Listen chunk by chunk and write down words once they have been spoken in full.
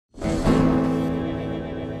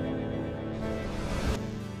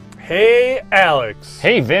Hey, Alex.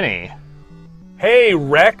 Hey, Vinny. Hey,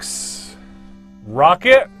 Rex.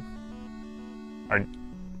 Rocket.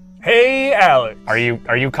 Hey, Alex. Are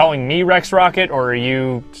you calling me Rex Rocket, or are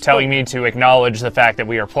you telling me to acknowledge the fact that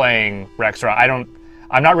we are playing Rex Rocket?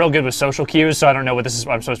 I'm not real good with social cues, so I don't know what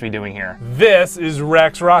I'm supposed to be doing here. This is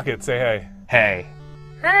Rex Rocket. Say hey. Hey.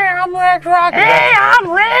 Hey, I'm Rex Rocket. Hey, I'm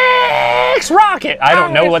Rex Rocket. I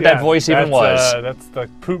don't know what that voice even was. That's the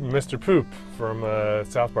Poop, Mr. Poop from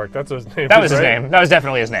South Park. That's what his name. That was his name. That was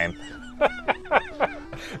definitely his name.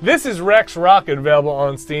 This is Rex Rocket, available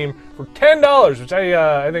on Steam for $10, which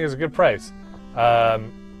I think is a good price.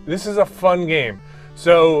 This is a fun game.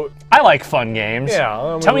 So I like fun games.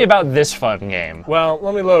 Yeah. Tell me about this fun game. Well,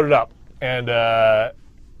 let me load it up. And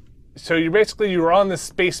so you're on this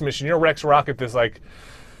space mission. You're Rex Rocket, this like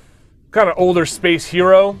kind of older space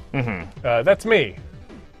hero. Mm-hmm. That's me.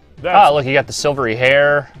 Look, you got the silvery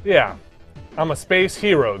hair. Yeah. I'm a space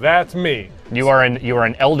hero. That's me. You are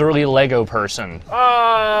an elderly Lego person.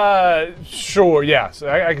 Sure, yes.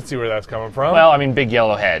 I can see where that's coming from. Well, I mean, big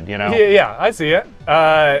yellow head, you know? Yeah, I see it.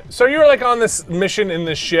 So you're like on this mission in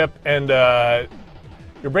this ship, and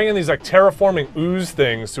you're bringing these like terraforming ooze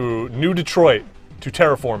things to New Detroit to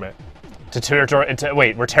terraform it.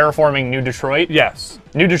 Wait, we're terraforming New Detroit? Yes.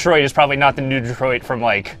 New Detroit is probably not the New Detroit from,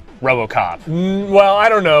 like, RoboCop. Well, I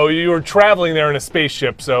don't know. You were traveling there in a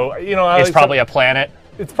spaceship, so, you know... It's probably a planet.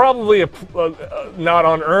 It's probably not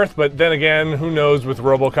on Earth, but then again, who knows with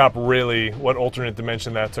RoboCop really what alternate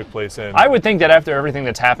dimension that took place in. I would think that after everything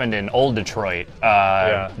that's happened in old Detroit,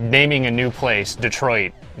 naming a new place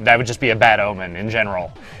Detroit, that would just be a bad omen in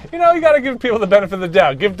general. You know, you gotta give people the benefit of the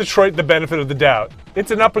doubt. Give Detroit the benefit of the doubt.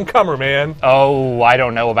 It's an up-and-comer, man. Oh, I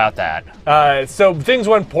don't know about that. So things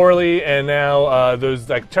went poorly, and now those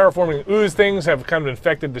like terraforming ooze things have kind of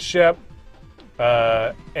infected the ship.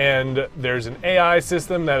 And there's an AI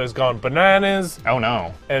system that has gone bananas. Oh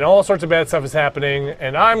no. And all sorts of bad stuff is happening,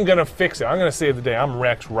 and I'm gonna fix it. I'm gonna save the day. I'm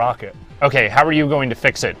Rex Rocket. Okay, how are you going to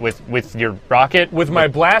fix it? With your rocket? With my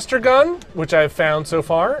blaster gun, which I've found so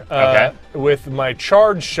far. Okay. With my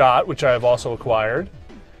charge shot, which I have also acquired.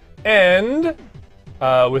 And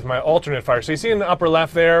with my alternate fire. So you see in the upper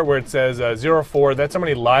left there where it says 04, that's how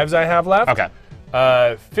many lives I have left. Okay.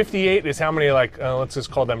 58 is how many, like, let's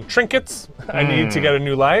just call them trinkets I need to get a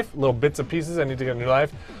new life. Little bits and pieces I need to get a new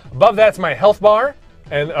life. Above that's my health bar,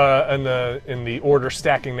 and in the order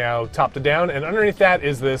stacking now, top to down. And underneath that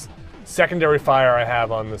is this secondary fire I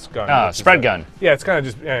have on this gun. Spread gun. Yeah, it's kind of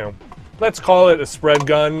just, you know, let's call it a spread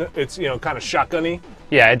gun. It's, you know, kind of shotgunny.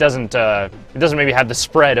 Yeah, it doesn't maybe have the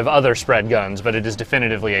spread of other spread guns, but it is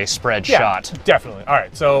definitively a spread shot. Definitely. All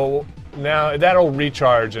right, so now that'll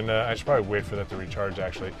recharge, and I should probably wait for that to recharge,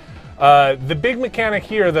 actually. The big mechanic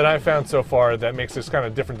here that I've found so far that makes this kind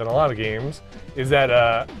of different than a lot of games is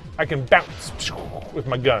that I can bounce with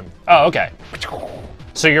my gun. Oh, okay.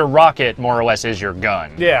 So your rocket, more or less, is your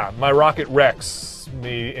gun. Yeah, my rocket Rex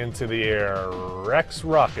me into the air. Rex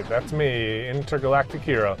Rocket, that's me, intergalactic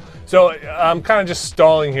hero. So I'm kind of just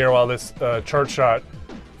stalling here while this charge shot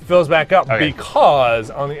fills back up, because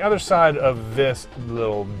on the other side of this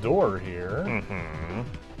little door here,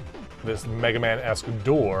 this Mega Man-esque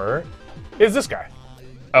door, is this guy.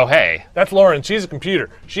 Oh, hey. That's Lauren. She's a computer.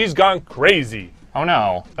 She's gone crazy. Oh,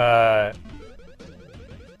 no.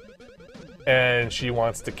 And she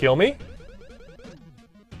wants to kill me.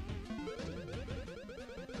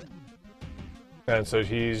 And so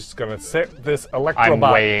he's going to set this electro I'm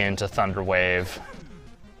bot. way into Thunderwave.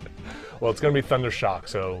 Well, it's going to be Thundershock,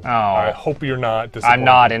 so Oh. I hope you're not disappointed. I'm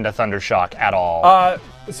not into Thundershock at all.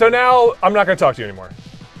 So now I'm not going to talk to you anymore,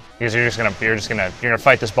 Because you're gonna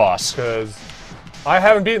fight this boss. because I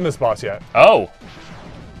haven't beaten this boss yet. Oh,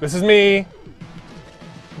 This is me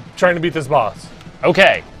trying to beat this boss.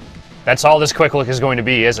 okay. That's all this quick look is going to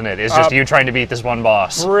be, isn't it? It's just you trying to beat this one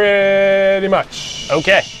boss. Pretty much.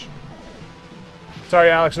 Okay. Sorry,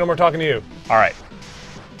 Alex, no more talking to you. All right.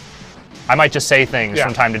 I might just say things Yeah.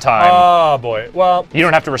 from time to time. Oh, boy. Well, You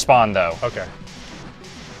don't have to respond, though. okay.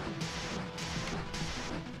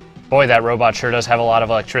 Boy, that robot sure does have a lot of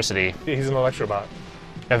electricity. He's an Electrobot.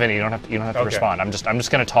 No, Vinny, you don't have to Okay. respond. I'm just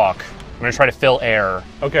gonna talk. I'm gonna try to fill air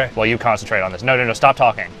Okay. while you concentrate on this. No, stop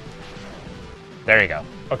talking. There you go.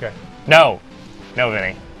 Okay. No,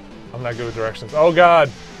 Vinny. I'm not good with directions. Oh, God.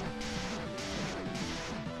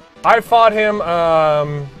 I fought him,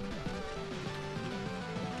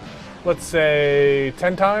 let's say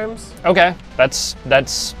 10 times? Okay, that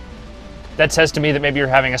says to me that maybe you're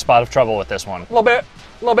having a spot of trouble with this one. A little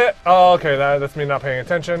bit. Oh, okay, that's me not paying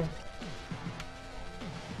attention.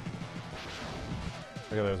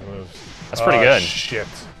 Look at those moves. That's pretty good. Shit.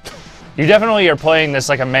 You definitely are playing this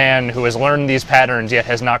like a man who has learned these patterns yet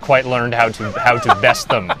has not quite learned how to best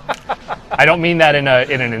them. I don't mean that in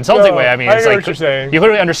an insulting way. I mean, it's hear like what you're saying. you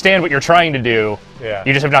clearly understand what you're trying to do. Yeah.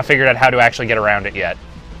 You just have not figured out how to actually get around it yet.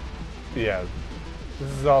 Yeah.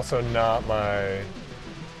 This is also not my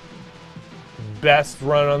best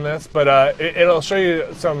run on this, but it'll show you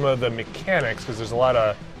some of the mechanics because there's a lot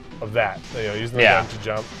of that. You know, using the gun to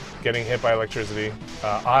jump, getting hit by electricity.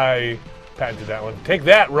 I patented that one. Take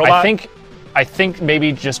that, robot. I think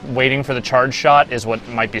maybe just waiting for the charge shot is what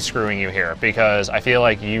might be screwing you here, because I feel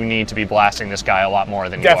like you need to be blasting this guy a lot more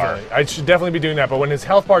than you are. I should definitely be doing that, but when his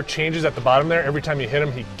health bar changes at the bottom there, every time you hit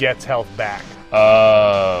him, he gets health back.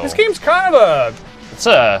 Oh. This game's kind of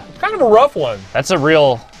a rough one. That's a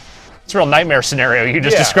real nightmare scenario you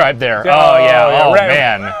just described there.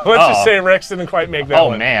 Man. Let's just say Rex didn't quite make that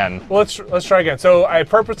one. Oh man. Well, let's try again. So I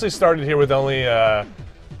purposely started here with only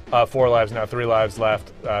 4 lives, now 3 lives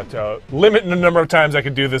left, to limit the number of times I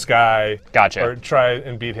could do this guy. Gotcha. Or try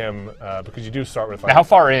and beat him, because you do start with. Now, how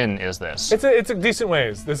far in is this? It's a decent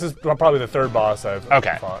ways. This is probably the 3rd boss I've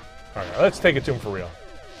fought. All right, let's take it to him for real.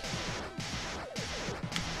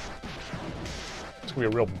 It's gonna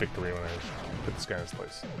be a real victory when I put this guy in his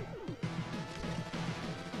place.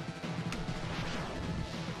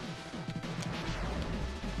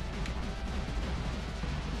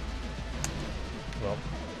 Well,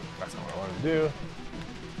 that's not what I wanted to do.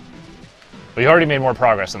 Well, you already made more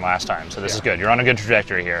progress than last time, so this is good. You're on a good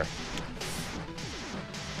trajectory here.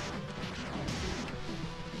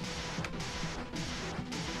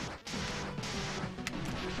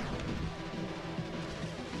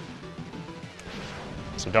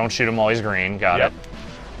 So don't shoot him while he's green. Got it.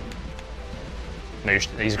 No,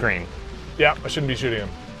 he's green. Yeah, I shouldn't be shooting him.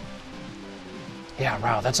 Yeah,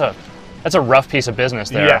 wow, that's a rough piece of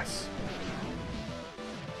business there. Yes.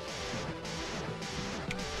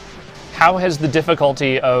 How has the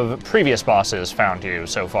difficulty of previous bosses found you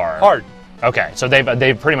so far? Hard. Okay, so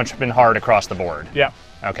they've pretty much been hard across the board. Yeah.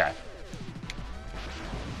 Okay.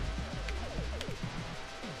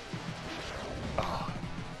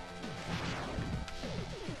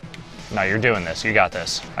 No, you're doing this. You got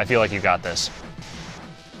this. I feel like you got this.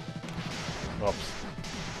 Oops.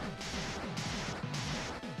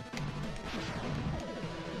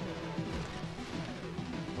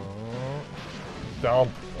 No,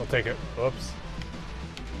 I'll take it. Oops.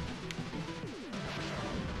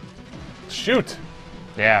 Shoot.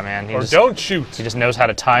 Yeah, man. Or don't shoot. He just knows how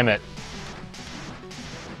to time it.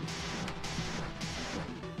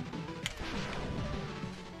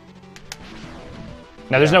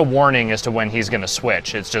 Now, there's no warning as to when he's going to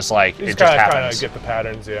switch. It's just like, it just happens. Kind of get the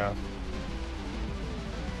patterns, yeah.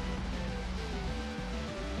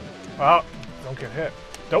 Oh, don't get hit.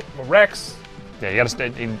 Nope, Rex. Yeah, you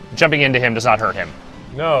gotta jumping into him does not hurt him.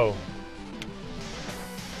 No.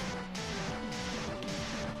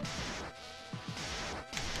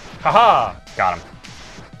 Haha! Got him.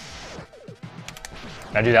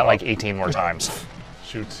 Now do that like 18 more times.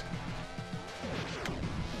 Shoot.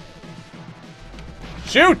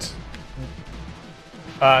 Shoot!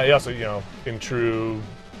 He also, you know, in true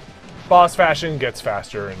boss fashion, gets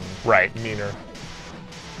faster and meaner.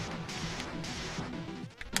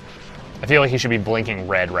 I feel like he should be blinking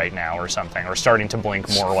red right now or something, or starting to blink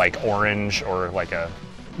more like orange or like a...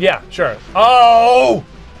 Yeah, sure. Oh!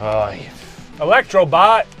 Oh,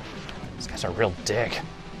 Electrobot! This guy's a real dick.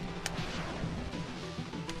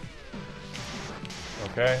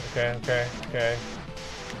 Okay.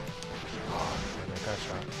 Oh, make that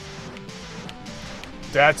shot.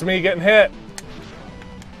 That's me getting hit.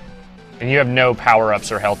 And you have no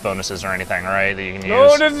power-ups or health bonuses or anything, right, that you can use?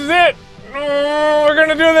 No, this is it! Oh, we're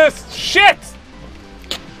gonna do this! Shit!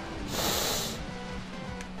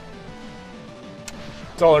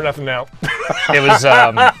 It's all or nothing now. It was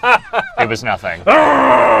nothing.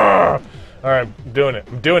 All right, I'm doing it.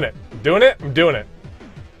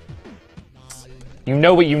 You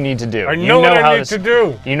know what you need to do. I know what I need to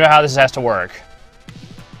do. You know how this has to work.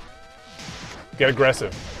 Get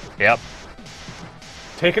aggressive. Yep.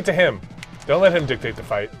 Take it to him. Don't let him dictate the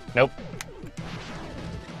fight. Nope.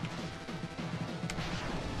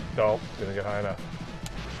 No, didn't get high enough.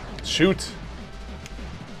 Shoot.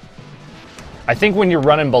 I think when you're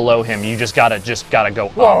running below him, you just gotta go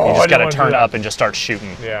up. Whoa, You just gotta turn up and just start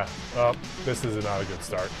shooting. Yeah. Oh, this is not a good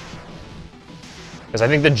start. Because I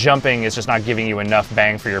think the jumping is just not giving you enough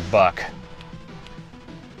bang for your buck.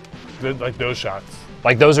 Like those shots.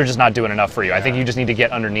 Like those are just not doing enough for you. Yeah. I think you just need to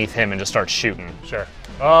get underneath him and just start shooting. Sure.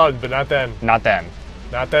 Oh, but not then. Not then.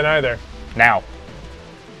 Not then either. Now.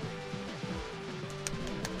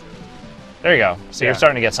 There you go. So you're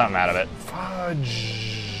starting to get something out of it. Fudge.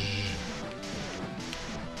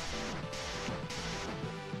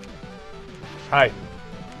 Hi.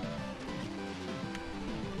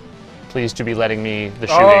 Please to be letting me the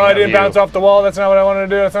shooting. Oh, I of didn't you. bounce off the wall. That's not what I wanted to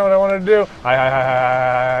do. That's not what I wanted to do.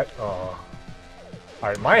 Hi. Oh. All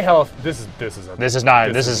right, my health. This is not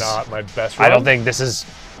my best run. I don't think this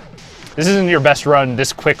isn't your best run.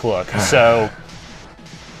 This quick look. So.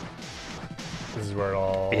 This is where it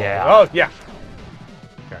all. Yeah. Oh yeah.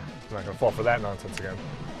 Okay, I'm not gonna fall for that nonsense again.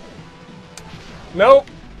 Nope.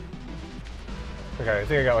 Okay, I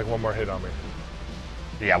think I got like one more hit on me.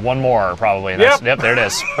 Yeah, one more probably. And Yep. Yep, there it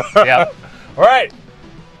is. Yep. All right.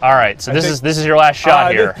 All right. So this is your last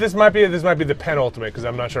shot here. This might be the penultimate because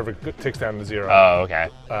I'm not sure if it ticks down to 0. Oh, okay.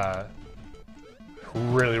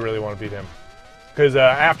 Really want to beat him because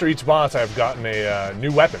after each boss I've gotten a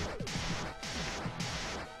new weapon.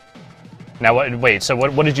 Now wait. So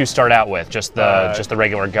what did you start out with? Just the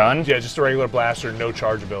regular gun? Yeah, just a regular blaster, no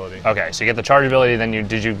charge ability. Okay. So you get the charge ability. Then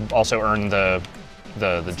did you also earn the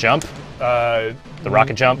jump? The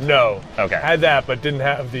rocket jump? No. Okay. Had that, but didn't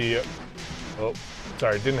have the. Oh,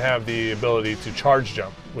 sorry, didn't have the ability to charge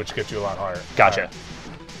jump, which gets you a lot higher. Gotcha.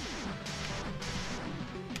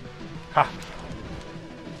 Ha.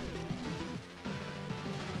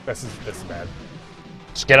 This is bad.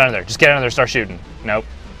 Just get under there. Just get under there. Start shooting. Nope.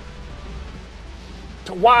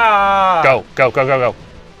 Wow. Go.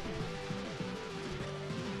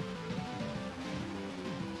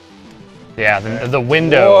 Yeah, the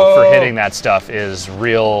window for hitting that stuff is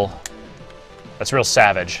real. That's real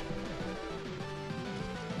savage.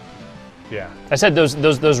 Yeah. I said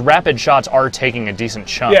those rapid shots are taking a decent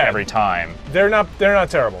chunk every time. They're not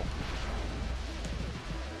terrible.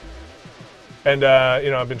 And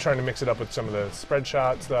I've been trying to mix it up with some of the spread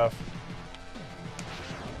shot stuff.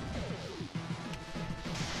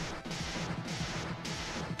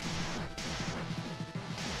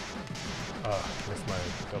 Missed my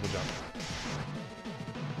double jump.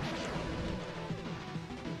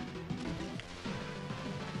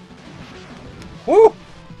 Woo!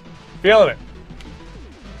 Feeling it.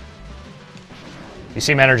 You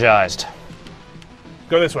seem energized.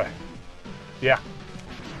 Go this way. Yeah.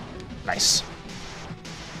 Nice.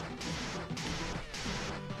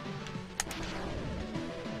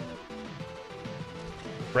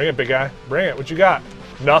 Bring it, big guy. Bring it. What you got?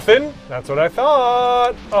 Nothing? That's what I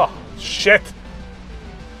thought. Oh, shit.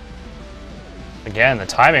 Again, the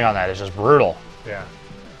timing on that is just brutal. Yeah.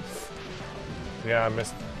 Yeah, I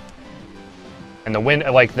missed. And the wind,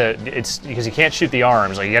 it's because you can't shoot the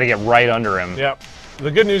arms. Like you got to get right under him. Yep. The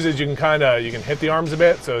good news is you can hit the arms a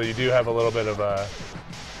bit, so you do have a little bit of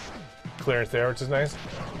clearance there, which is nice.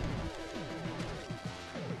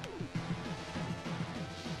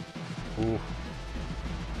 Ooh.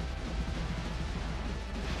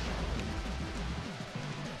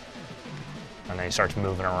 And then he starts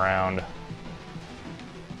moving around.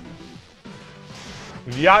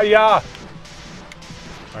 Yeah. All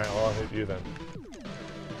right, well, I'll hit you then.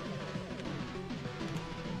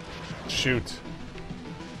 Shoot.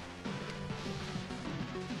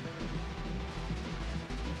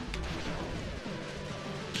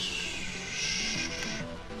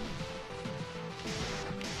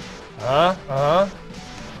 I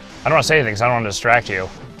don't want to say anything because I don't want to distract you.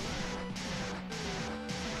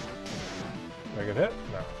 Did I get hit?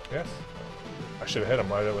 No. Yes. I should have hit him.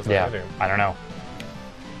 Why wasn't I hitting him? I don't know.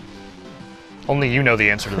 Only you know the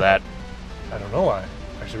answer to that. I don't know why.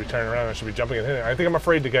 I should be turning around. I should be jumping and hitting. I think I'm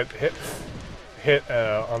afraid to get hit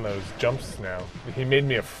on those jumps now. He made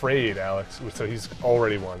me afraid, Alex. So he's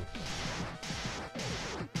already won.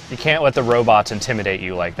 You can't let the robots intimidate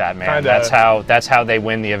you like that, man. Kinda. That's how they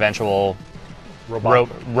win the eventual robo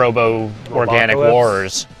organic Robocalypse?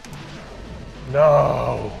 wars.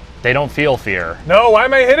 No. They don't feel fear No. Why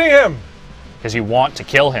am I hitting him? because you want to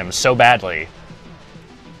kill him so badly.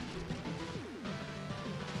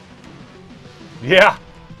 Yeah.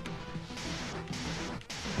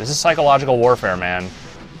 This is psychological warfare, man.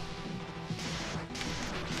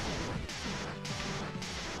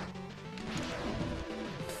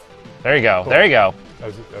 There you go. Cool. There you go. That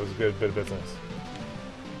was a good bit of business.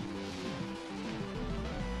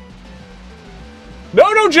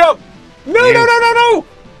 No jump! No.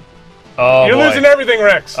 Oh, You're boy. losing everything,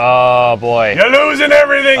 Rex. Oh, boy. You're losing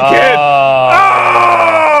everything, kid. Oh,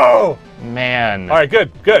 Oh! man. All right,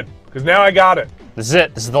 good. Because now I got it. This is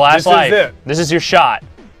it. This is the last This is life. it. This is your shot.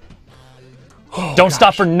 Oh, Don't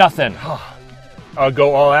stop for nothing.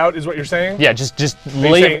 Go all out is what you're saying? Yeah, just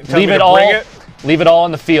saying- leave tell me it to all. bring it? Leave it all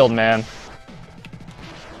in the field, man.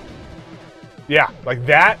 Yeah, like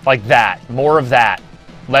that. Like that. More of that.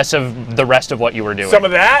 Less of the rest of what you were doing. Some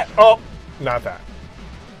of that. Oh, not that.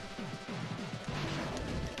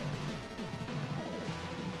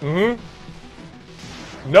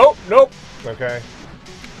 Nope, nope. Okay.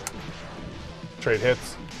 Trade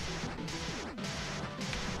hits.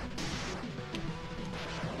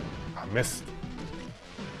 I missed.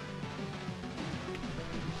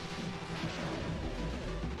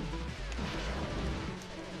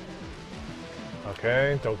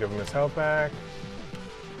 Okay, don't give him his health back.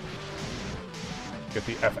 Get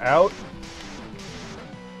the F out.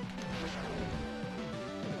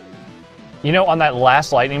 You know, on that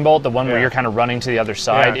last lightning bolt, the one where Yeah. you're kind of running to the other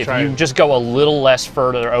side, Yeah, if try you and- just go a little less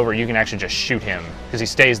further over, you can actually just shoot him because he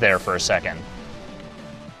stays there for a second.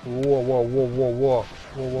 Whoa, whoa, whoa, whoa, whoa.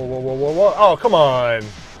 Whoa, whoa, whoa, whoa, whoa, whoa. Oh, come on.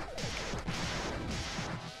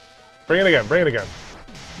 Bring it again, bring it again.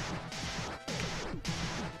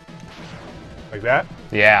 Like that?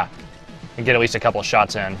 Yeah. And get at least a couple of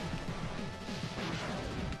shots in.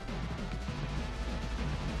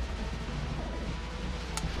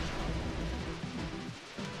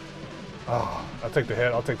 Oh, I'll take the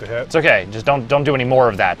hit, I'll take the hit. It's okay. Just don't do any more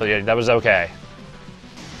of that. But yeah, that was okay.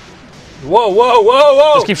 Whoa, whoa, whoa,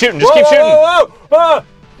 whoa! Just keep shooting, just Whoa, keep shooting. Whoa, whoa, whoa! Ah!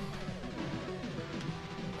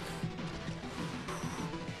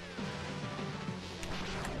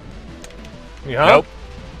 Yeah? Nope.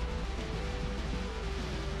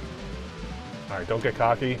 Alright, don't get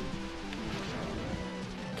cocky.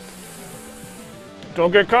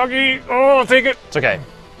 Don't get cocky! Oh, I'll take it! It's okay.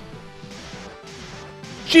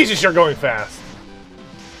 Jesus, you're going fast!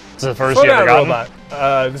 This is the first Slow you ever down, gotten.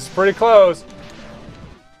 robot. This is pretty close.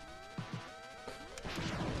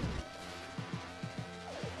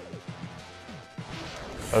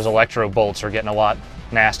 Those electro bolts are getting a lot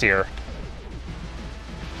nastier.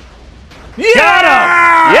 Yeah! Got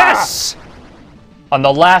him! Yes! On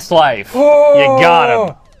the last life. You got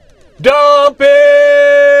him. Dumping!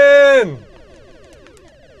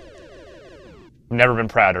 Never been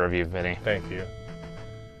prouder of you, Vinny. Thank you.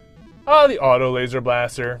 Oh, the auto laser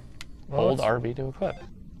blaster. Well, Hold that's- RB to equip.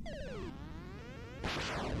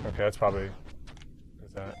 Okay, that's probably.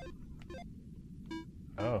 Is that?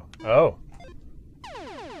 Oh. Oh.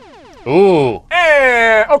 Ooh,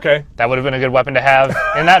 Okay. that would have been a good weapon to have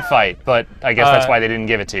in that fight, but I guess that's Uh, why they didn't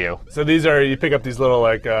give it to you. So these are, you pick up these little,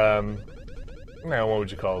 like, now what would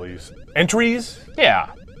you call these? Entries? Yeah,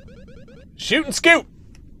 Shoot and scoot!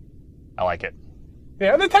 I like it.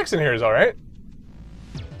 Yeah, the text in here is alright.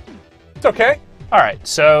 It's okay. All right,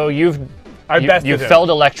 so you've bested him. felled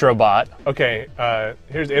Electrobot. Okay,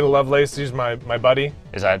 here's Ada Lovelace. She's my buddy.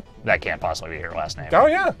 Is that can't possibly be her last name? Oh,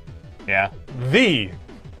 yeah. Yeah. The.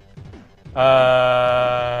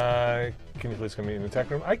 Can you please come meet in the tech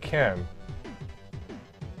room? I can.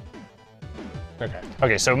 Okay.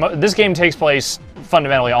 Okay, so this game takes place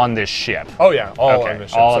fundamentally on this ship. Oh, yeah. All Okay, on the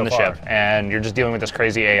ship. all so on the far. ship, and you're just dealing with this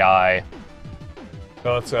crazy AI.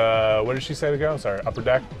 So it's, what did she say to go? Sorry, upper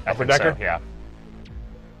deck? I Upper think so, decker?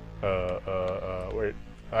 yeah. Wait.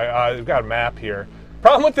 I've got a map here.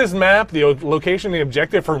 Problem with this map, the location, the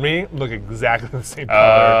objective for me look exactly the same color.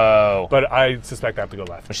 Oh. But I suspect I have to go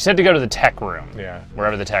left. She said to go to the tech room. Yeah.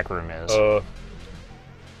 Wherever the tech room is.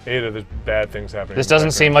 Ada, there's bad things happening. This in the doesn't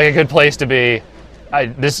tech seem room. like a good place to be.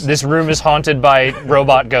 This room is haunted by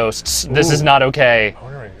robot ghosts. This is Ooh. not okay. I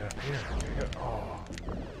wonder where I can get up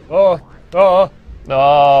here. Oh. Oh.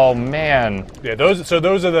 Oh man, Yeah, those are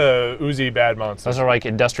the Uzi bad monsters. those are like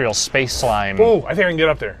industrial space slime. Oh, I think I can get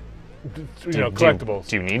up there. Collectibles.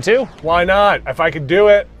 Do you need to? Why not? If I could do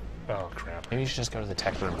it. Oh, crap. Maybe you should just go to the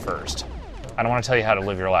tech room first. I don't want to tell you how to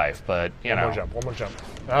live your life, but you One know. more jump. One more jump.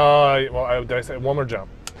 Well, did I say one more jump?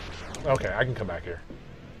 Okay, I can come back here.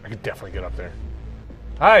 I can definitely get up there.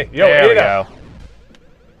 Hi, yo, There we Ada.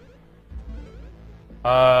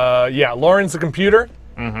 go. Yeah, Lauren's the computer.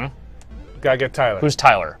 Mm-hmm. Gotta get Tyler. Who's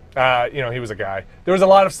Tyler? He was a guy. There was a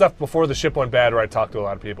lot of stuff before the ship went bad where I talked to a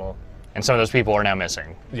lot of people. And some of those people are now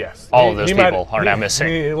missing. Yes. All of those people are now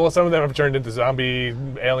missing. Well, some of them have turned into zombie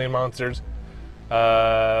alien monsters.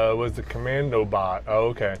 Was the commando bot. Oh,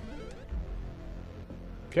 okay.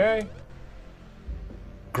 Okay.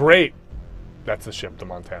 Great. That's the ship to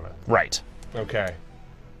Montana. Right. Okay.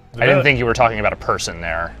 I didn't think you were talking about a person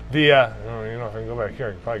there. If I can go back here,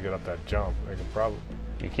 I can probably get up that jump. I can probably.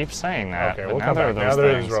 You keep saying that. Okay, but we'll now come there back. are Now those there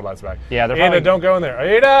are things. these robots back. Yeah, they're Ada, probably. don't go in there.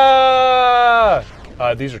 Ada!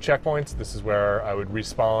 These are checkpoints. This is where I would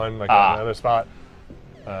respawn, like on another spot.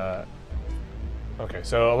 Okay,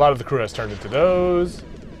 so a lot of the crew has turned into those.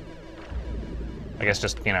 I guess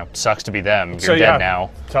just sucks to be them. You're So, dead yeah,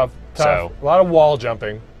 now. Tough. So- A lot of wall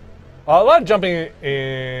jumping. A lot of jumping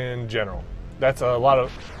in general. That's a lot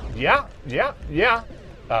of. Yeah.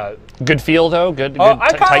 Good feel though. Good. I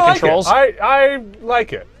kind tight of like controls. it. I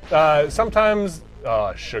like it. Sometimes.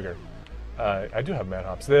 Sugar. I do have mad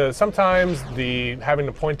hops. Sometimes having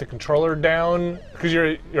to point the controller down, because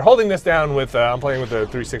you're holding this down with I'm playing with the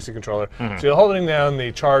 360 controller, so you're holding down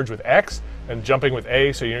the charge with X and jumping with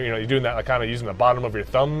A. So you're doing that like kind of using the bottom of your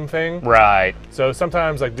thumb thing. Right. So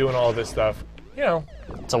sometimes like doing all this stuff,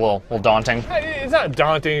 it's a little daunting. it's not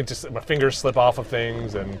daunting. It's just my fingers slip off of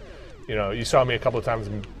things, and you saw me a couple of times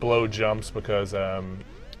blow jumps because I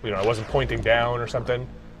wasn't pointing down or something.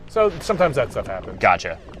 So sometimes that stuff happens.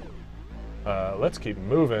 Gotcha. Let's keep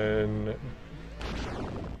moving.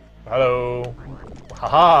 Hello.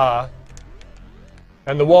 Haha.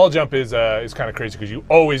 And the wall jump is kind of crazy because you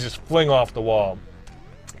always just fling off the wall.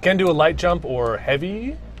 Can do a light jump or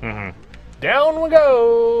heavy. Down we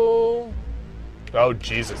go. Oh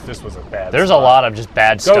Jesus, this was a bad. There's spot. a lot of just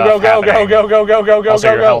bad stuff. Go happening. go.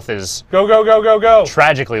 Also, your health is Go.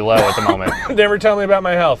 tragically low at the moment. Never tell me about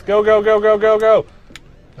my health. Go.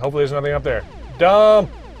 Hopefully there's nothing up there. Dump.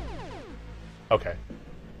 Okay.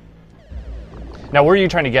 Now, where are you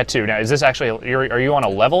trying to get to? Now, is this actually? Are you on a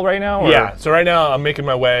level right now? Or? Yeah. So right now I'm making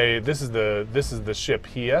my way. This is the ship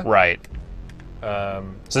here. Right. So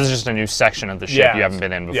this is just a new section of the ship you haven't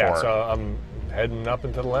been in before. Yeah. So I'm heading up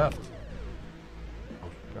and to the left.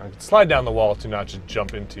 I can slide down the wall to not just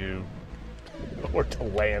jump into or to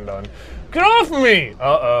land on. Get off of me!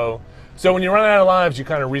 Uh-oh. So when you run out of lives, you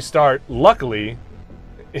kind of restart. Luckily,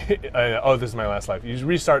 oh, this is my last life. You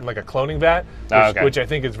restart in like a cloning vat, which I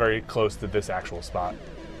think is very close to this actual spot.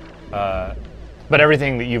 But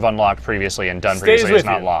everything that you've unlocked previously and done previously is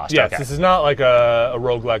not lost. Yes, okay. This is not like a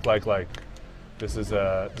roguelike like. This is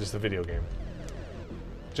just a video game.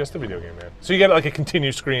 Just a video game, man. So you get like a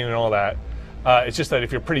continue screen and all that. It's just that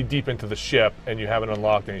if you're pretty deep into the ship and you haven't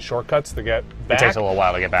unlocked any shortcuts to get back, it takes a little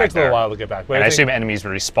while to get back. It takes a little while to get back. But and I assume enemies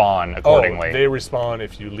respawn accordingly. Oh, they respawn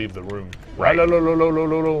if you leave the room. Right. Like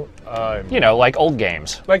old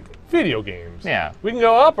games. Like video games. Yeah. We can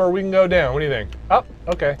go up or we can go down. What do you think? Up.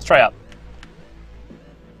 Okay. Let's try up.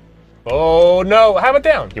 Oh no! How about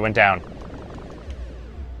down? You went down.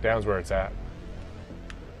 Down's where it's at.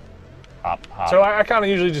 Hop. So I kind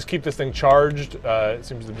of usually just keep this thing charged. It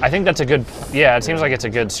seems to be. I think that's a good. Yeah, it seems like it's a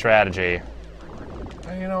good strategy.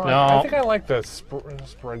 I think I like the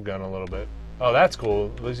spread gun a little bit. Oh, that's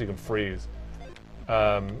cool. At least you can freeze.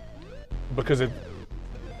 Because it.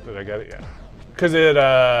 Did I get it? Yeah. Because it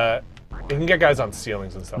can get guys on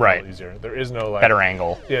ceilings and stuff a little easier. There is no like better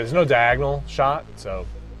angle. Yeah, there's no diagonal shot, so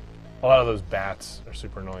a lot of those bats are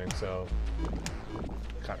super annoying. So.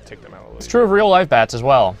 Kind of take them out a little. It's true of real life bats as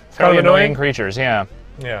well. Fairly annoying creatures, yeah.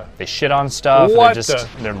 Yeah. They shit on stuff. What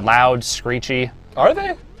they're loud, screechy. Are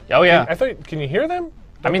they? Oh yeah. I thought. Can you hear them?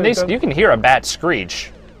 I mean, you can hear a bat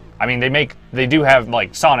screech. I mean, they do have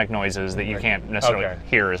like sonic noises that you can't necessarily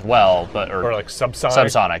hear as well, or like subsonic.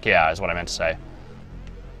 Subsonic, yeah, is what I meant to say.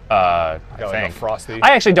 I like frosty. I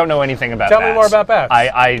actually don't know anything about bats. Tell me more about bats.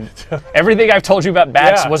 I everything I've told you about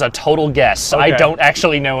bats was a total guess. Okay. I don't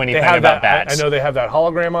actually know anything about bats. I know they have that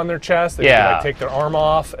hologram on their chest. They can like take their arm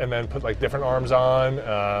off and then put like different arms on.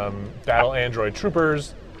 Battle android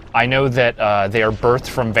troopers. I know that they are birthed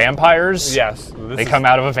from vampires. Yes. They come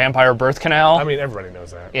out of a vampire birth canal. I mean, everybody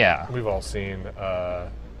knows that. Yeah. We've all seen The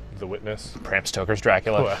Witness. Bram Stoker's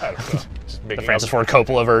Dracula. Well, I don't know. Just the Francis Ford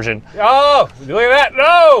Coppola version. Oh, look at that.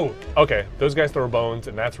 No! Okay, those guys throw bones,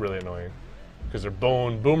 and that's really annoying. Because they're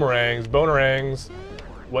bonerangs.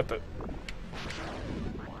 What the?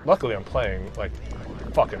 Luckily, I'm playing, like,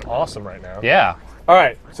 fucking awesome right now. Yeah. All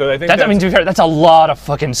right, so I think I mean, to be fair, that's a lot of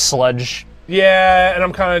fucking sludge. Yeah, and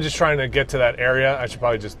I'm kind of just trying to get to that area. I should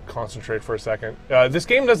probably just concentrate for a second. This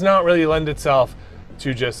game does not really lend itself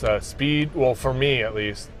to just speed, well, for me at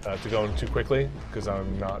least, to going too quickly, because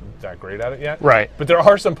I'm not that great at it yet. Right. But there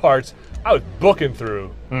are some parts I was booking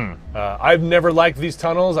through. I've never liked these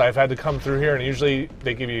tunnels. I've had to come through here, and usually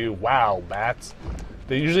they give you, wow, bats.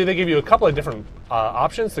 They give you a couple of different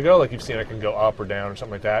options to go. Like you've seen, I can go up or down or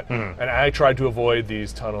something like that. And I try to avoid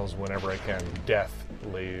these tunnels whenever I can. Death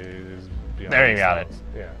lays beyond. There you got it.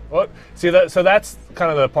 Yeah. Well, see that. So that's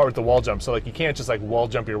kind of the part with the wall jump. So like you can't just like wall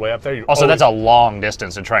jump your way up there. Also, that's a long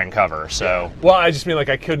distance to try and cover. So. Yeah. Well, I just mean like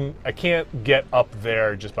I can't get up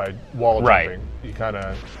there just by wall jumping. Right. You kind of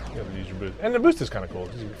have to use your boost, and the boost is kind of cool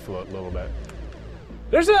because you can float a little bit.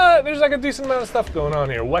 There's like a decent amount of stuff going on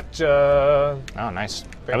here. What? Oh, nice.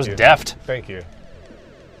 That was you. deft. Thank you.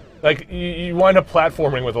 Like you wind up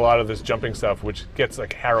platforming with a lot of this jumping stuff, which gets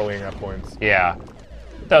like harrowing at points. Yeah.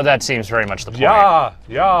 Though that seems very much the point. Yeah.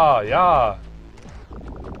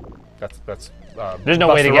 That's. There's no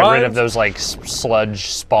way to Busta get rid of Rhymes. those like sludge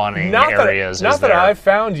spawning Not areas. That, not is that there? I've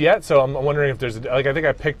found yet, so I'm wondering if there's like I think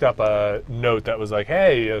I picked up a note that was like,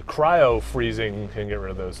 hey, cryo freezing can get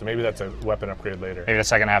rid of those. So maybe that's a weapon upgrade later. Maybe the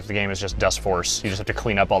second half of the game is just Dust Force. You just have to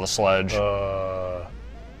clean up all the sludge.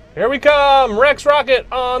 Here we come! Rex Rocket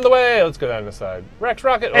on the way! Let's go down the side. Rex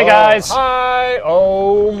Rocket! Hey, oh, guys. Hi!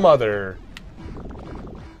 Oh, mother.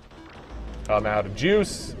 I'm out of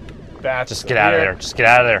juice. Bats Just get out of there. Just get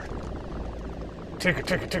out of there.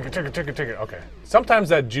 Ticket. Okay. Sometimes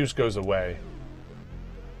that juice goes away.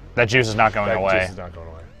 That juice is not going That away. juice is not going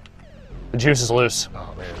away. The juice is loose.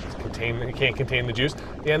 Oh man, you can't contain the juice.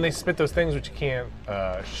 Yeah, and they spit those things which you can't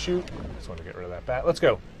shoot. Just want to get rid of that bat. Let's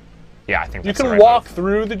go. Yeah, I think You that's the can right walk move.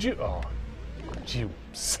 through the juice. Oh, you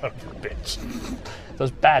son of a bitch. Those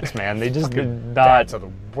bats, man. They just did Bats not. are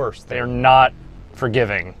the worst They're thing. not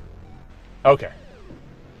forgiving. Okay.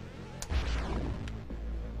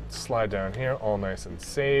 Slide down here, all nice and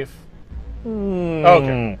safe.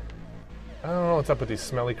 Okay. I don't know what's up with these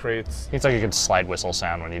smelly crates. It's like a good slide whistle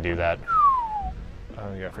sound when you do that.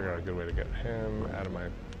 I gotta figure out a good way to get him out of my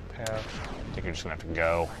path. I think you're just gonna have to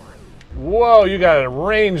go. Whoa, you got a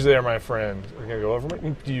range there, my friend. You're gonna go over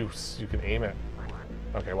me? You can aim it.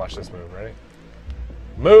 Okay, watch this move. Ready?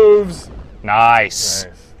 Moves. Nice.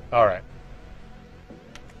 Nice. All right.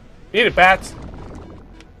 Eat it, bats.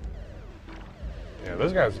 Yeah,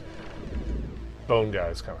 those guys, bone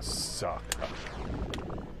guys, kind of suck.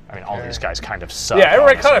 I mean, all these guys kind of suck. Yeah,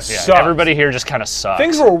 everybody honestly. kinda Yeah, sucks. Everybody here just kind of sucks.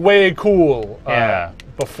 Things were way cool. Yeah.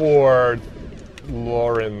 Before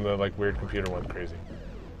Lauren, the like weird computer, went crazy.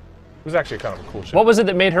 It was actually kind of a cool shit. What was it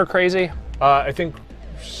that made her crazy? I think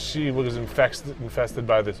she was infested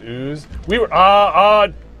by this ooze. We were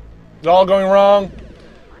it's all going wrong.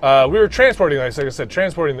 We were transporting, like I said,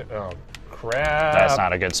 transporting the. Oh crap! That's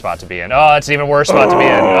not a good spot to be in. Oh, it's an even worse spot to be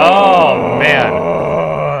in. Oh man.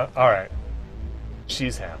 All right.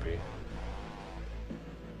 She's happy.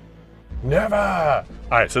 Never.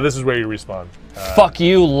 All right, so this is where you respawn. Fuck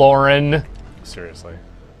you, Lauren. Seriously.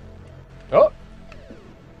 Oh.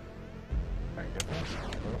 I can get this.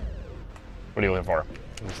 What are you looking for?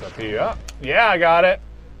 This up here. Yeah, I got it.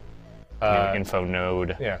 New info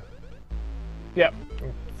node. Yeah. Yep.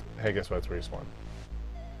 Hey, guess what? It's where you spawn.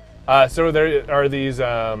 So there are these,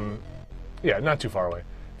 yeah, not too far away.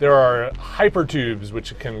 There are hyper tubes,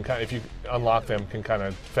 which can, if you unlock them, can kind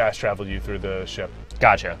of fast travel you through the ship.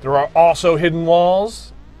 Gotcha. There are also hidden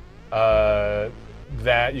walls that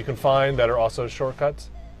you can find that are also shortcuts.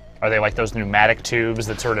 Are they like those pneumatic tubes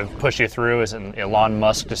that sort of push you through? As Elon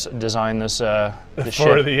Musk designed this For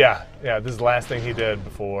ship the, yeah, this is the last thing he did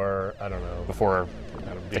before, I don't know, before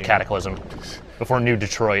the being- cataclysm, before New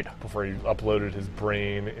Detroit. before he uploaded his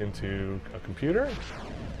brain into a computer.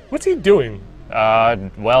 What's he doing?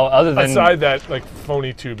 Well, other than Aside that like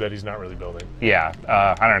phony tube that he's not really building. yeah,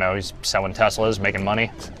 I don't know. He's selling Teslas, making money,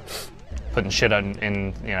 putting shit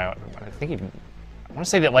in you know. I think I want to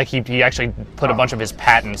say that like he actually put a bunch of his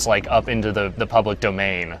patents like up into the public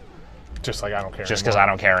domain. Just like I don't care. Just because I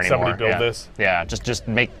don't care anymore. Somebody build yeah. this. Yeah, just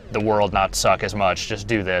make the world not suck as much. Just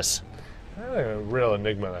do this. A real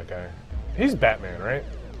enigma, that guy. He's Batman, right?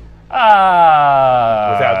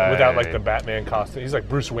 Without like the Batman costume. He's like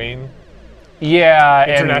Bruce Wayne, yeah,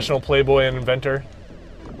 international playboy and inventor.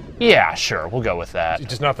 Yeah, sure, we'll go with that.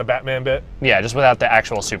 Just not the Batman bit. Yeah, just without the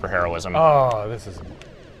actual superheroism. Oh, this is a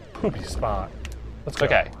poopy spot. Let's go.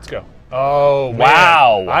 Okay. Let's go. Oh, man.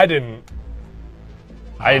 Wow. I didn't.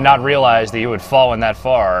 I did not realize that you would fall in that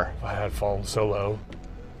far. I had fallen so low.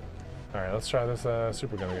 All right, let's try this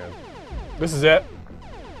super gun again. This is it.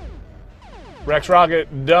 Rex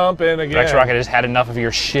Rocket dumping again. Rex Rocket has had enough of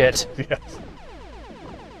your shit. Yes.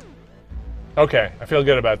 Okay, I feel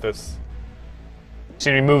good about this.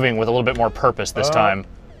 Seem to be moving with a little bit more purpose this time.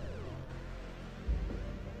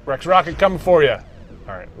 Rex Rocket coming for you.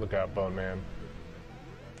 All right, look out, Bone Man.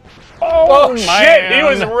 Oh, shit! He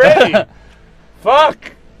was ready.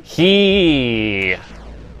 Fuck. He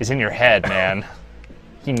is in your head, man.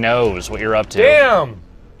 He knows what you're up to. Damn.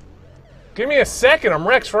 Give me a second. I'm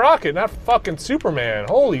Rex Rocket, not fucking Superman.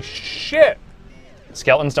 Holy shit.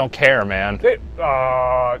 Skeletons don't care, man.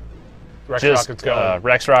 Rex Just Rocket's going.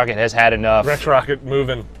 Rex Rocket has had enough. Rex Rocket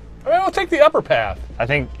moving. I mean, I'll take the upper path. I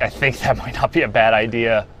think that might not be a bad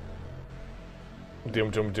idea. Dum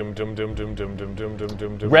dum dum dum dum dum dum dum dum dum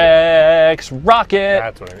dum dum. Rex Rocket.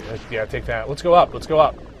 That's what I need. Yeah, take that. Let's go up. Let's go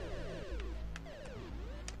up.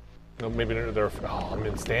 No, maybe they're. Oh, I'm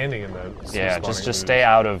in standing in the. Yeah, spawning just ooze. stay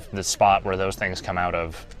out of the spot where those things come out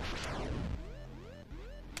of.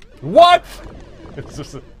 What? It's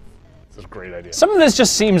just. This is a great idea. Some of this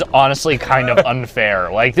just seems honestly kind of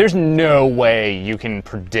unfair. Like, there's no way you can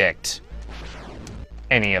predict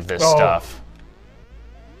any of this stuff.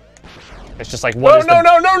 It's just like, what is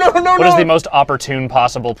the most opportune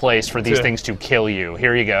possible place for these things to kill you?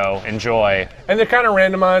 Here you go, enjoy. And they're kind of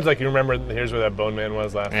randomized. Like, you remember, here's where that Bone Man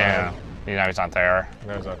was last time. You know, he's not there.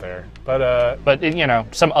 No, he's not there. But you know,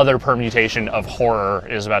 some other permutation of horror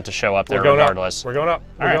is about to show up there regardless. We're going up.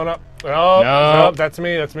 We're going up. No. No, that's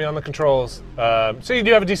me. That's me on the controls. So you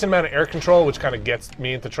do have a decent amount of air control, which kind of gets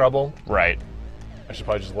me into trouble. Right. I should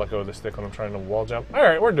probably just let go of the stick when I'm trying to wall jump. All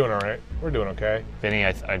right, we're doing all right. We're doing okay. Vinny,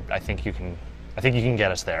 I think you can. I think you can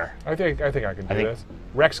get us there. I think I can do this.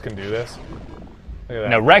 Rex can do this. Look at that.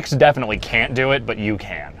 No, Rex definitely can't do it, but you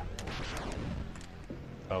can.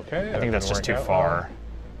 Okay. I think that's just too far.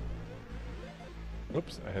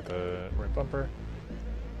 Oops, I hit the right bumper.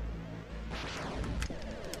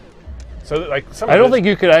 So, like, I don't think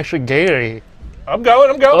you could actually gate any. I'm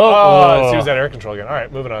going. Oh, let's use that air control again. All right,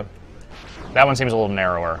 moving on. That one seems a little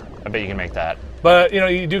narrower. I bet you can make that. But, you know,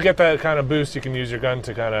 you do get that kind of boost. You can use your gun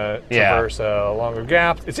to kind of traverse a longer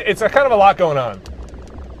gap. It's a kind of a lot going on.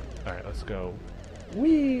 All right, let's go.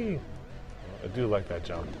 Whee! I do like that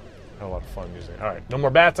jump. Had a lot of fun using it. All right, no more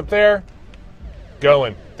bats up there.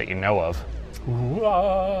 Going. That you know of.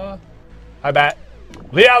 Ooh-ah. Hi, bat.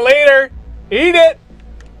 Yeah, later. Eat it.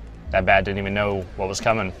 That bat didn't even know what was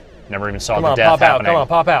coming. Never even saw Come the on, death pop happening. out. Come on,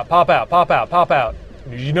 pop out, pop out, pop out, pop out.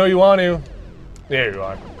 You know you want to. There you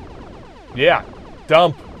are. Yeah.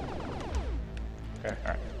 Dump. Okay, all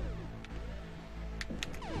right.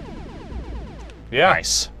 Yeah.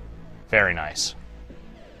 Nice. Very nice.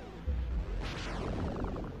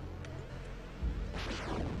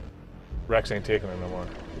 Rex ain't taking it no more.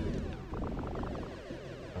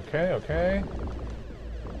 Okay, okay.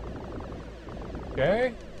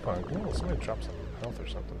 Okay. Come on, somebody drop some health or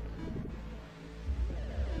something.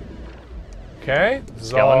 Okay. This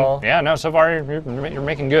is all... Yeah, no, so far you're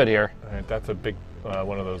making good here. All right, that's a big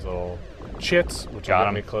one of those little chits, which will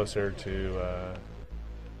get me closer to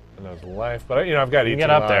another life. But, you know, I've got 18 You can get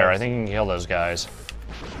up lives. there. I think you can kill those guys.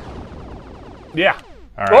 Yeah.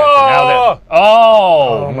 All right. Whoa! So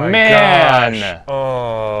oh my man! Gosh.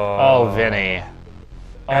 Oh, Vinny.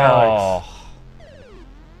 Alex. Oh.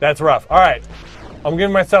 That's rough. All right. I'm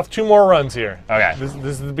giving myself 2 more runs here. Okay. This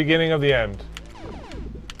is the beginning of the end.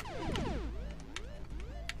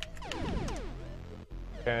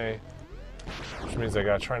 Okay. Which means I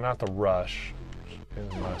gotta try not to rush. Which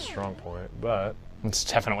is my strong point, but... It's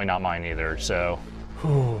definitely not mine either, so...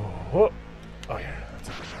 Oh yeah,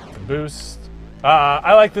 that's a boost.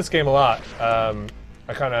 I like this game a lot. I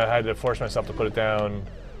kind of had to force myself to put it down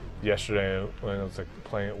yesterday when I was like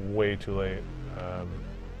playing it way too late.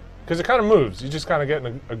 Because it kind of moves. You just kind of get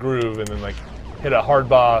in a groove and then like hit a hard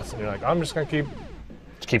boss and you're like, I'm just gonna keep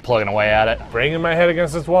plugging away at it. Bringing my head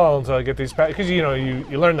against this wall until I get these patterns. Because you know, you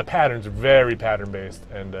learn the patterns are very pattern based,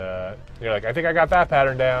 and you're like, I think I got that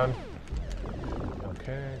pattern down.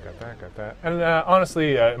 Okay, got that. And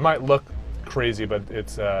honestly, it might look crazy, but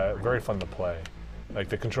it's very fun to play. Like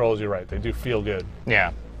the controls, you're right, they do feel good.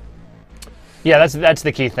 Yeah. Yeah, that's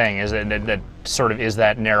the key thing, is that sort of is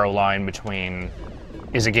that narrow line between,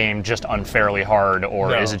 is a game just unfairly hard,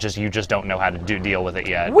 or is it just you just don't know how to deal with it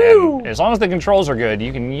yet? Woo! And as long as the controls are good,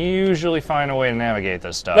 you can usually find a way to navigate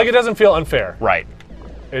this stuff. Like it doesn't feel unfair. Right.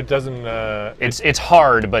 It doesn't. It's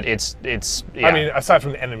hard, but it's. Yeah. I mean, aside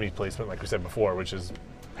from the enemy placement, like we said before, which is,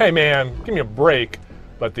 hey man, give me a break.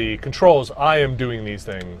 But the controls, I am doing these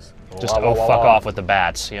things. Just fuck off with the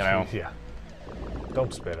bats, you know. Yeah.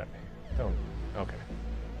 Don't spit at me. Don't. Okay.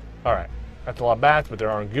 All right. That's a lot of bats, but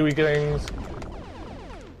there aren't gooey things.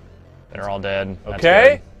 They're all dead.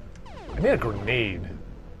 Okay. I need a grenade.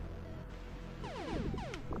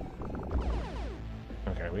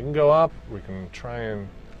 Okay, we can go up. We can try and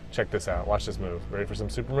check this out. Watch this move. Ready for some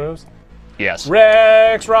super moves? Yes.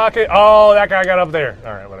 Rex Rocket. Oh, that guy got up there.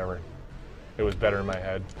 All right, whatever. It was better in my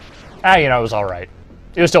head. You know, it was all right.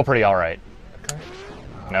 It was still pretty all right. Okay.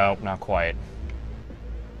 No, not quite.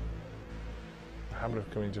 How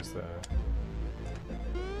about can we just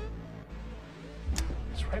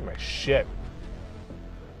It's right in my shit.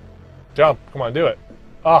 Jump. Come on, do it.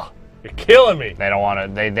 Oh, you're killing me. They don't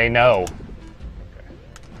want to. They know. Okay.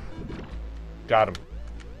 Got him.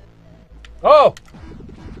 Oh!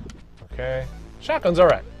 Okay. Shotgun's all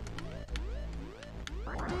right.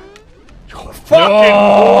 Oh,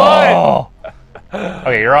 fucking what?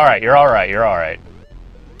 Okay, you're all right. You're all right. You're all right.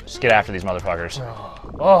 Just get after these motherfuckers.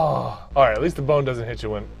 Oh, all right. At least the bone doesn't hit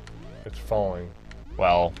you when it's falling.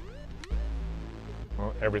 Well,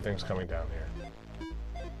 everything's coming down here.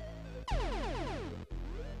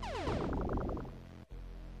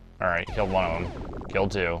 All right, killed one of them.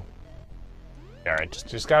 Killed two. All right, I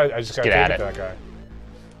just gotta get take at it it. to that guy.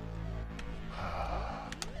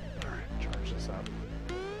 Alright, charge this up.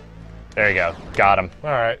 there you go. Got him.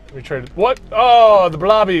 Alright, we traded. What? Oh, the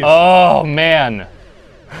blobbies! Oh man.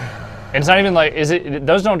 And it's not even like, is it?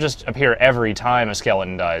 Those don't just appear every time a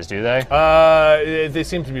skeleton dies, do they? They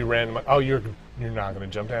seem to be random. Oh, you're not gonna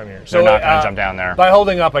jump down here. They're So not gonna jump down there. By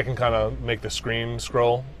holding up, I can kind of make the screen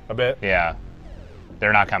scroll a bit. Yeah.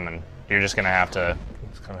 They're not coming. You're just gonna have to.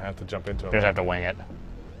 Just kind of have to jump into You them. just have to wing it.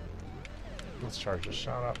 Let's charge this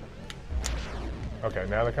shot up. Okay,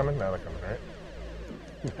 now they're coming. Now they're coming,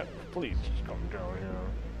 right? Please just come down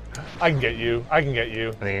here. I can get you. I can get you.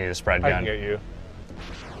 I think you need the spread I gun. can get you.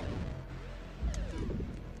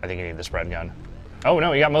 I think you need the spread gun. Oh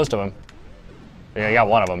no, you got most of them. Yeah, you got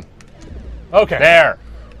one of them. Okay. There.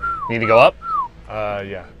 Need to go up.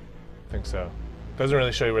 Yeah, I think so. Doesn't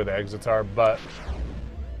really show you where the exits are, but.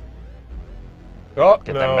 Oh,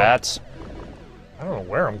 Get no. them bats. I don't know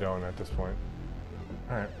where I'm going at this point.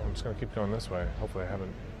 Alright, I'm just gonna keep going this way. Hopefully I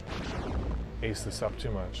haven't aced this up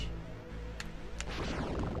too much.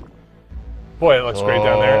 Boy, it looks great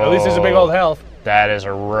down there. At least there's a big old health. That is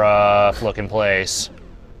a rough looking place.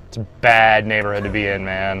 It's a bad neighborhood to be in,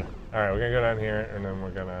 man. Alright, we're gonna go down here and then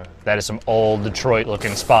we're gonna... That is some old Detroit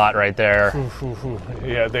looking spot right there.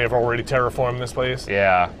 Yeah, they have already terraformed this place.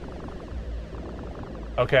 Yeah.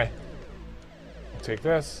 Okay. I'll take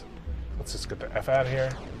this. Let's just get the F out of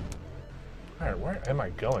here. Alright, where am I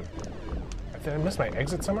going? Did I miss my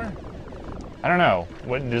exit somewhere? I don't know.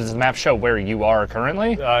 What does the map show where you are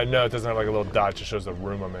currently? No, it doesn't have like a little dot. It just shows the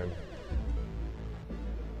room I'm in.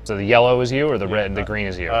 So the yellow is you or the red the green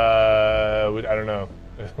is you? I don't know.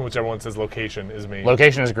 Whichever one says location is me.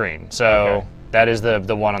 Location is green. So Okay. that is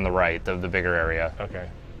the one on the right, the bigger area. Okay.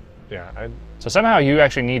 Yeah, So somehow you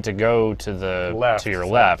actually need to go to the Left. to your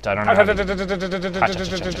left. I don't know.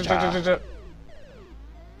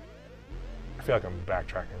 I feel like I'm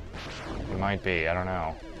backtracking. It might be. I don't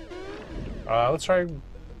know. Let's try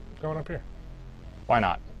going up here. Why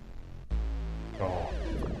not? Oh.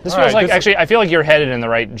 This All feels right, like this- actually. I feel like you're headed in the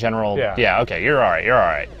right general. Yeah. Yeah. Okay. You're all right. You're all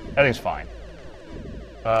right. Everything's fine.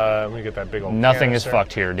 Let me get that big old Nothing canister. is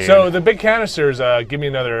fucked here, dude. So the big canisters give me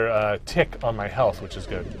another tick on my health, which is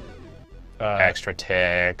good. Extra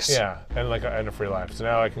ticks. Yeah, and like and a free life. So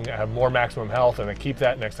now I can have more maximum health, and I keep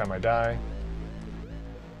that next time I die.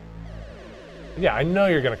 Yeah, I know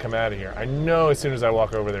you're gonna come out of here. I know as soon as I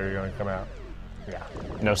walk over there, you're gonna come out. Yeah.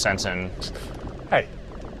 No sense in. Hey,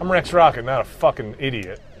 I'm Rex Rocket, not a fucking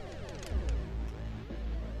idiot.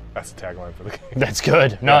 That's the tagline for the game. That's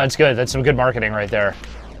good. No, Yeah. that's good. That's some good marketing right there.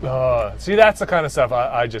 See, that's the kind of stuff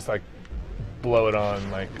I just like blow it on,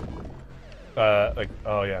 like,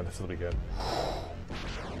 oh yeah, this will be good.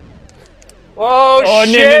 Oh, Oh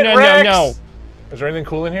shit, no Rex! no! Is there anything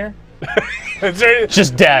cool in here? Is there?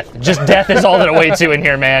 Just death. Just death is all that awaits you in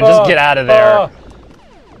here, man. Just get out of there.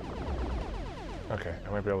 Okay,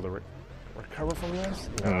 I might be able to recover from this.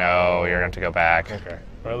 No, you're gonna have to go back. Okay,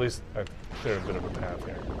 or at least there's a bit of a path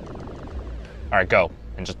here. All right, go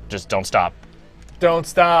and just don't stop. Don't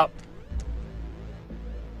stop.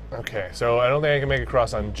 Okay, so I don't think I can make it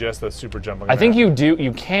across on just the super jump. I think you do.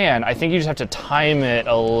 You can. I think you just have to time it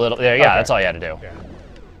a little. Yeah, Okay. that's all you had to do. Yeah.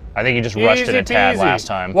 I think you just rushed it a tad peasy. last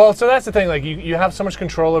time. Well, so that's the thing. Like you have so much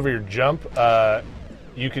control over your jump.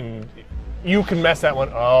 You can mess that one.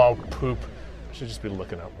 Oh, poop! I should just be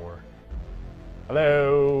looking up more.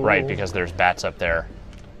 Hello. Right, because there's bats up there.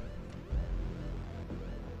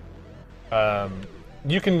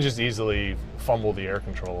 You can just easily fumble the air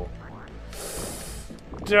control.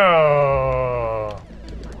 Oh,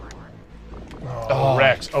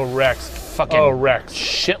 Rex! Oh, Rex! Fucking Oh, Rex!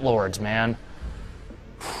 shitlords, man.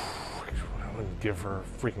 I wouldn't give her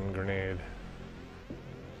a freaking grenade.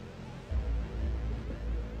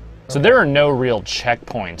 So there are no real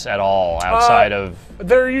checkpoints at all outside of.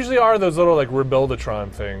 There usually are those little like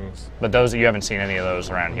Rebuildatron things. But those you haven't seen any of those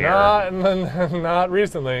around here. Not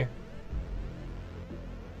recently.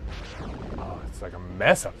 Oh, it's like a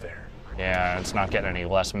mess up there. Yeah, it's not getting any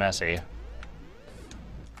less messy.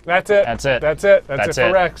 That's it. That's it. That's it. That's it for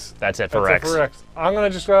it. Rex. That's it for That's Rex. it for Rex. I'm gonna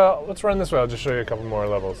just let's run this way. I'll just show you a couple more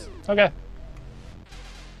levels. Okay.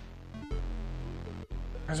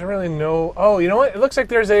 Is there really no? Oh, you know what? It looks like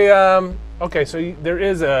there's a. Okay, so there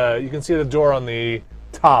is a. You can see the door on the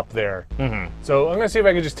top there. Mm-hmm. So I'm gonna see if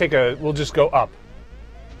I can just take a. We'll just go up.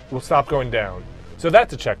 We'll stop going down. So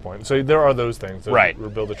that's a checkpoint. So there are those things. Those Right.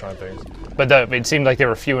 Rebuildatron things. But it seemed like they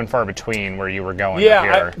were few and far between where you were going. Yeah,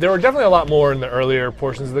 Here. there were definitely a lot more in the earlier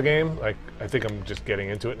portions of the game. Like I think I'm just getting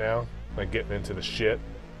into it now. Like getting into the shit.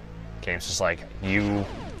 Game's just like you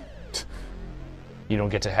You don't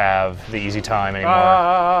get to have the easy time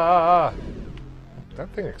anymore. That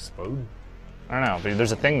thing explode? I don't know, but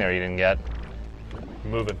there's a thing there you didn't get.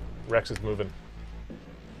 Moving. Rex is moving.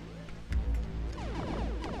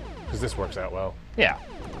 Because this works out well. Yeah,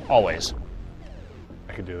 always.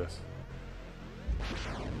 I can do this.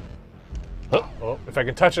 Oh. Oh, if I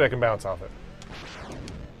can touch it, I can bounce off it.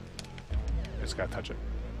 Just gotta touch it.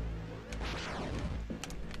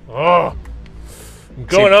 Oh! I'm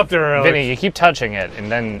going up there, Alex. Vinny, you keep touching it, and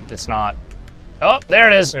then it's not... Oh, there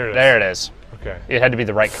it is. There it is. Okay. It had to be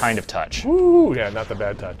the right kind of touch. Woo! Yeah, not the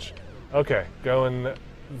bad touch. Okay, going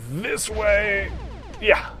this way.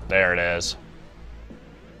 Yeah. There it is.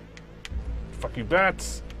 Fuck you,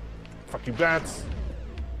 bats. Fuck you, bats.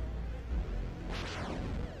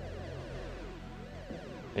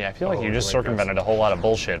 Yeah, I feel like you just circumvented a whole lot of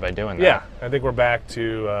bullshit by doing that. Yeah, I think we're back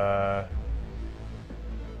to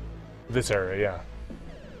this area, yeah.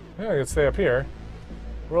 Yeah, I can stay up here.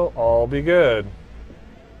 We'll all be good.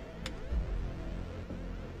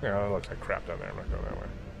 Yeah, it looks like crap down there. I'm not going that way.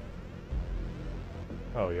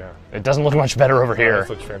 Oh, yeah. It doesn't look much better over here. This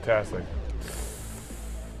looks fantastic.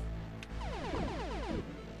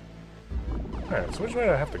 Alright, so which way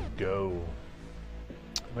do I have to go?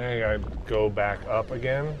 Maybe I go back up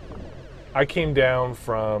again? I came down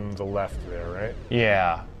from the left there, right?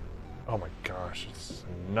 Yeah. Oh my gosh, it's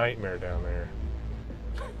a nightmare down there.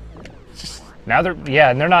 Now they're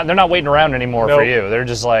not waiting around anymore for you. They're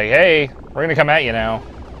just like, hey, we're gonna come at you now.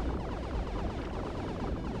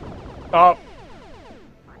 Oh.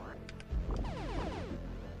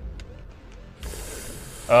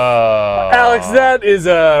 Alex, that is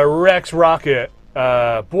a Rex rocket.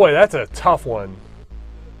 Boy, that's a tough one.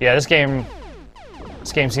 Yeah, this game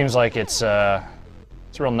seems like it's a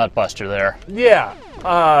real nut buster there. Yeah,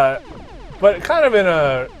 but kind of in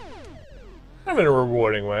a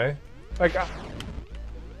rewarding way. Like, I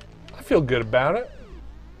feel good about it.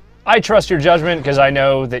 I trust your judgment because I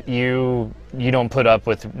know that you don't put up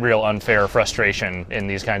with real unfair frustration in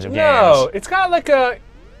these kinds of games. No, it's got like a,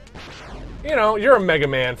 you know, you're a Mega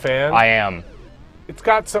Man fan. I am. It's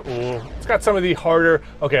got some of the harder.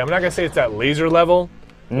 Okay, I'm not gonna say it's that laser level.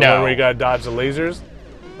 No. Where you gotta dodge the lasers.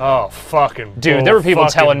 Oh, fucking dude, there were people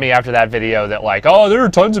telling me after that video that like, oh, there are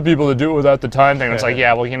tons of people that do it without the time thing. It's like,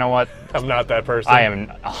 yeah, well, you know what? I'm not that person. I am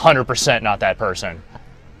 100% not that person.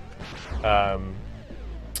 I'm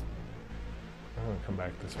gonna come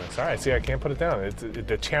back this way. Sorry, see, I can't put it down.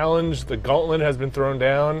 The challenge, the gauntlet has been thrown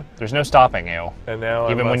down. There's no stopping you. And now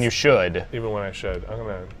even when you should. Even when I should. I'm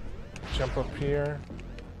gonna jump up here.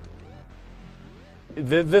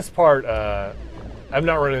 This part, I've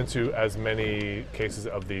not run into as many cases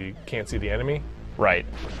of the can't see the enemy. Right.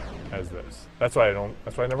 As this. That's why I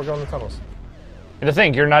never go in the tunnels. And to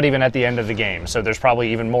think, you're not even at the end of the game, so there's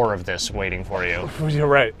probably even more of this waiting for you. You're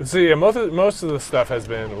right. So yeah, most of the stuff has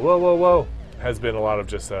been whoa, whoa, whoa. Has been a lot of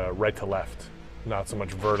just right to left, not so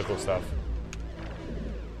much vertical stuff.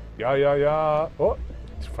 Yeah, yeah, yeah. Oh,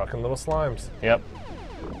 these fucking little slimes. Yep.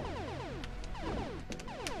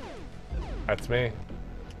 That's me.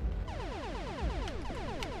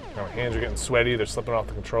 Now my hands are getting sweaty. They're slipping off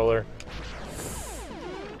the controller.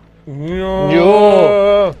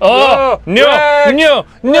 No. Oh, no, Rex! no,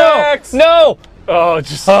 no, Rex! no. Oh,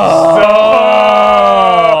 just. Oh,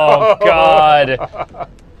 God.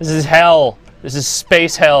 This is hell. This is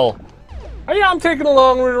space hell. Oh, yeah, I'm taking a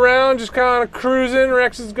long route around, just kind of cruising.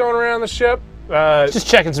 Rex is going around the ship. Just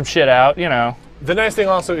checking some shit out, you know. The nice thing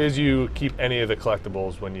also is you keep any of the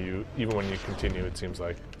collectibles even when you continue, it seems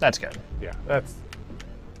like. That's good. Yeah,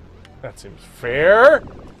 that seems fair.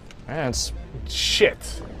 That's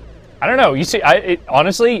shit. I don't know. You see,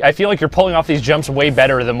 honestly, I feel like you're pulling off these jumps way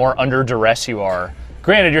better the more under duress you are.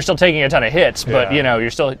 Granted, you're still taking a ton of hits, but you know,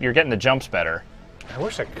 you're getting the jumps better. I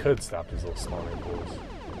wish I could stop these little spawning pools.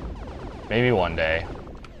 Maybe one day.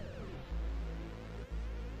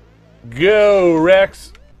 Go,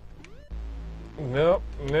 Rex. No,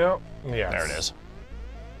 no, yes. There it is.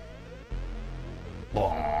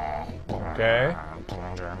 Okay.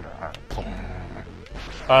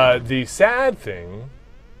 The sad thing.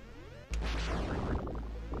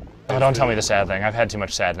 Oh, don't tell me the sad thing. I've had too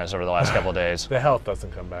much sadness over the last couple of days. The health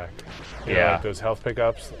doesn't come back. You know, like those health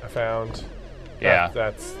pickups I found.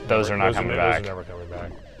 Yeah. Those are not coming back. Those are never coming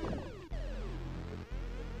back.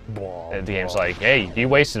 The game's like, hey, you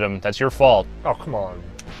wasted them. That's your fault. Oh, come on.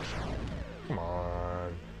 Come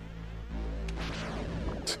on.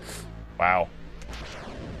 Wow.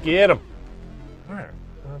 Get him. All right.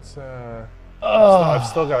 Let's, I've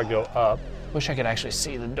still got to go up. Wish I could actually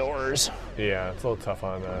see the doors. Yeah, it's a little tough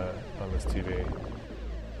on this TV.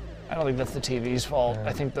 I don't think that's the TV's fault.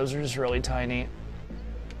 I think those are just really tiny.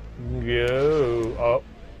 Go. Oh.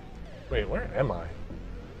 Wait, where am I?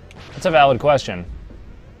 That's a valid question.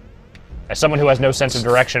 As someone who has no sense of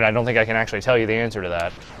direction, I don't think I can actually tell you the answer to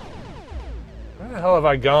that. Where the hell have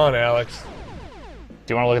I gone, Alex?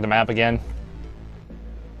 Do you want to look at the map again?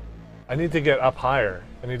 I need to get up higher.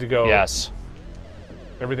 I need to go. Yes.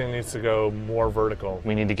 Everything needs to go more vertical.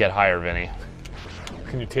 We need to get higher, Vinny.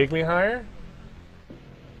 Can you take me higher?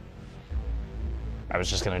 I was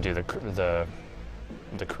just gonna do the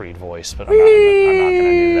Creed voice, but I'm not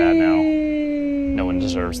gonna do that now. No one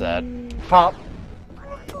deserves that. Pop.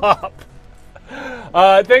 Pop.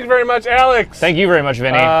 Thanks very much, Alex. Thank you very much,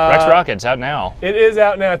 Vinny. Rex Rocket's out now. It is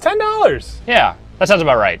out now. $10. Yeah, that sounds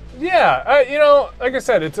about right. Yeah, you know, like I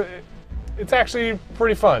said, it's actually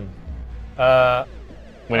pretty fun.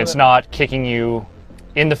 When it's not kicking you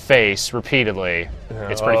in the face repeatedly,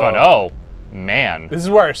 it's pretty fun. Oh, man. This is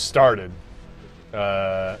where I started.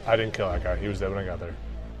 I didn't kill that guy. He was dead when I got there.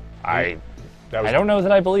 I don't know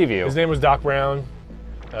that I believe you. His name was Doc Brown.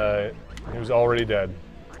 He was already dead.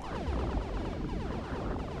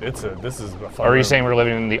 This is a fun Are you room. saying we're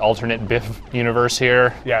living in the alternate Biff universe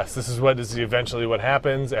here? Yes, this is eventually what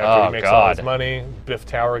happens after he makes all his money. Biff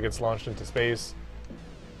Tower gets launched into space.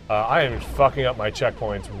 I am fucking up my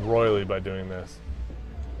checkpoints royally by doing this.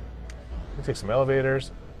 Let me take some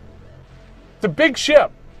elevators. It's a big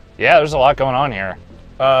ship. Yeah, there's a lot going on here.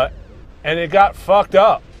 And it got fucked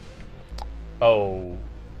up. Oh.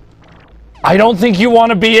 I don't think you want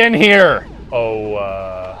to be in here. Oh,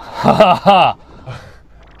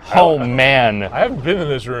 Oh, man. I haven't been in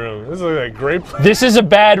this room. This is like a great place. This is a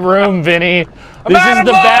bad room, Vinny. This is out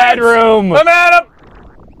the of bad bullets! room. I'm out of...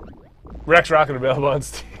 Rex Rocket available on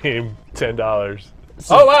Steam. $10.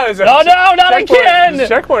 Oh, wow. There's a Oh, no, not checkpoint. again.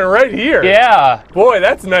 There's a checkpoint right here. Yeah. Boy,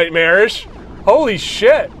 that's nightmarish. Holy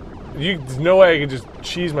shit. There's no way I can just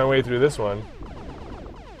cheese my way through this one.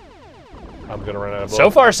 I'm going to run out of bullets. So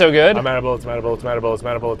far, so good. I'm out of bullets, I'm out of bullets, I'm out of bullets, I'm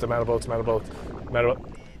out of bullets, I'm out of bullets, I'm out of bullets, I'm out of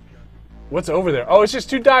bullets. What's over there? Oh, it's just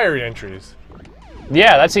 2 diary entries.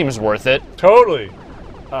 Yeah, that seems worth it. Totally. You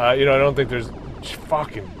know, I don't think there's...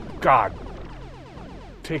 Fucking... God.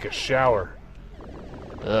 Take a shower.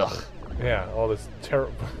 Ugh. Yeah, all this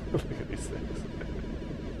terrible... Look at these things.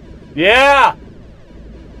 Yeah!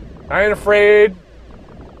 I ain't afraid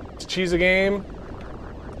to cheese a game.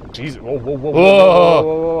 Jesus. Whoa, whoa, whoa, whoa, whoa, whoa,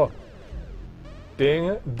 whoa, whoa.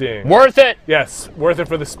 Ding, ding. Worth it. Yes, worth it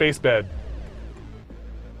for the space bed.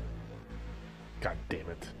 God damn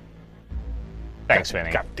it. Thanks,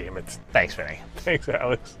 Vinny. God damn it. Thanks, Vinny. Thanks,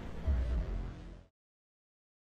 Alex.